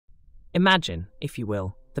Imagine, if you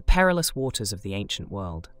will, the perilous waters of the ancient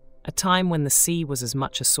world, a time when the sea was as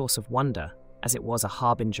much a source of wonder as it was a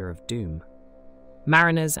harbinger of doom.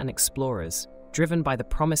 Mariners and explorers, driven by the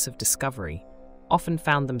promise of discovery, often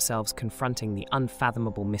found themselves confronting the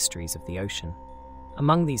unfathomable mysteries of the ocean.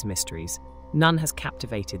 Among these mysteries, none has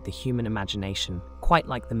captivated the human imagination quite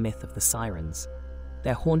like the myth of the Sirens,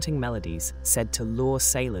 their haunting melodies said to lure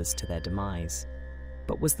sailors to their demise.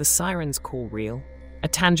 But was the Sirens' call real, a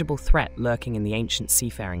tangible threat lurking in the ancient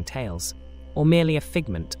seafaring tales, or merely a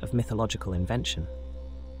figment of mythological invention?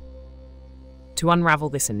 To unravel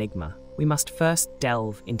this enigma, we must first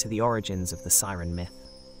delve into the origins of the siren myth.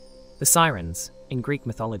 The Sirens, in Greek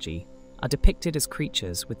mythology, are depicted as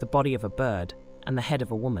creatures with the body of a bird and the head of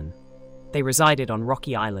a woman. They resided on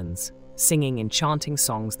rocky islands, singing enchanting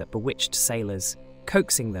songs that bewitched sailors,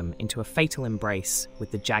 coaxing them into a fatal embrace with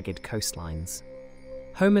the jagged coastlines.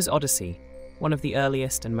 Homer's Odyssey, one of the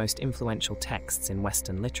earliest and most influential texts in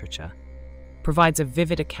Western literature, provides a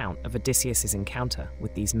vivid account of Odysseus's encounter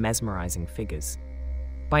with these mesmerizing figures.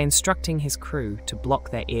 By instructing his crew to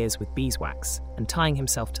block their ears with beeswax and tying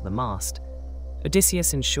himself to the mast,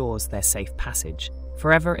 Odysseus ensures their safe passage,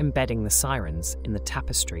 forever embedding the Sirens in the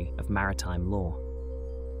tapestry of maritime lore.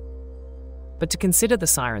 But to consider the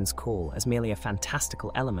Sirens' call as merely a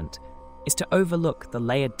fantastical element is to overlook the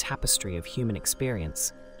layered tapestry of human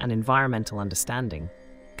experience and environmental understanding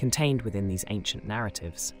contained within these ancient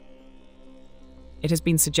narratives. It has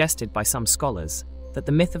been suggested by some scholars that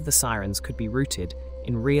the myth of the Sirens could be rooted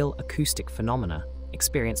in real acoustic phenomena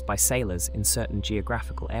experienced by sailors in certain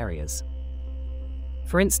geographical areas.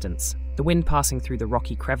 For instance, the wind passing through the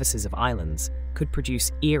rocky crevices of islands could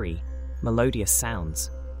produce eerie, melodious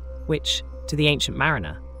sounds, which, to the ancient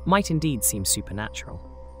mariner, might indeed seem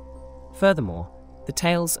supernatural. Furthermore, the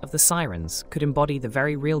tales of the Sirens could embody the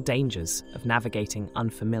very real dangers of navigating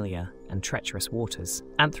unfamiliar and treacherous waters,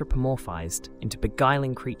 anthropomorphized into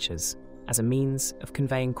beguiling creatures as a means of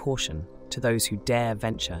conveying caution to those who dare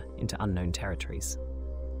venture into unknown territories.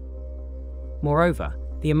 Moreover,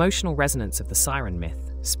 the emotional resonance of the siren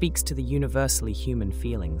myth speaks to the universally human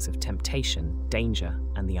feelings of temptation, danger,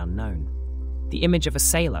 and the unknown. The image of a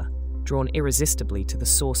sailor, drawn irresistibly to the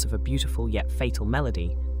source of a beautiful yet fatal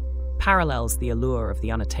melody, parallels the allure of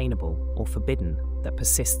the unattainable or forbidden that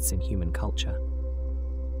persists in human culture.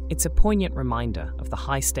 It's a poignant reminder of the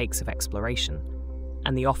high stakes of exploration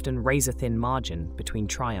and the often razor-thin margin between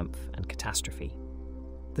triumph and catastrophe.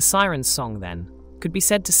 The siren's song, then, could be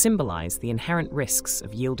said to symbolize the inherent risks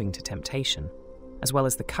of yielding to temptation, as well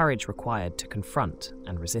as the courage required to confront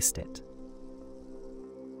and resist it.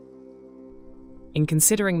 In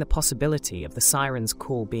considering the possibility of the siren's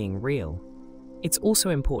call being real, it's also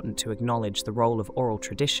important to acknowledge the role of oral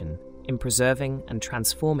tradition in preserving and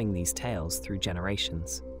transforming these tales through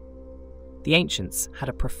generations. The ancients had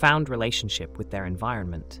a profound relationship with their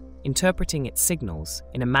environment, interpreting its signals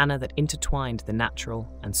in a manner that intertwined the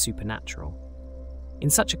natural and supernatural. In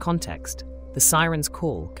such a context, the siren's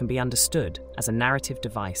call can be understood as a narrative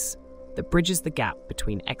device that bridges the gap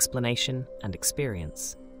between explanation and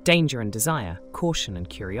experience, danger and desire, caution and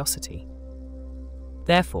curiosity.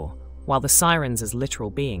 Therefore, while the sirens as literal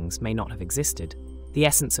beings may not have existed, the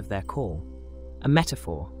essence of their call, a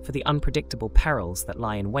metaphor for the unpredictable perils that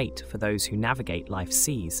lie in wait for those who navigate life's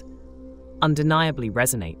seas, undeniably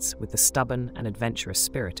resonates with the stubborn and adventurous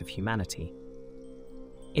spirit of humanity.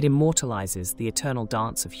 It immortalizes the eternal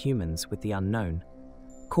dance of humans with the unknown,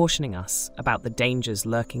 cautioning us about the dangers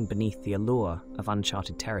lurking beneath the allure of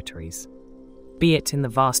uncharted territories, be it in the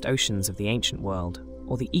vast oceans of the ancient world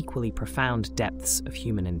or the equally profound depths of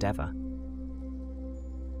human endeavor.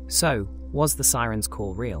 So, was the siren's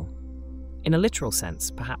call real? In a literal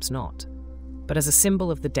sense, perhaps not, but as a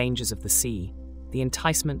symbol of the dangers of the sea, the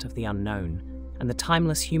enticement of the unknown, and the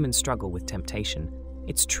timeless human struggle with temptation,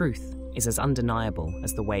 its truth is as undeniable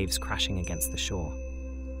as the waves crashing against the shore.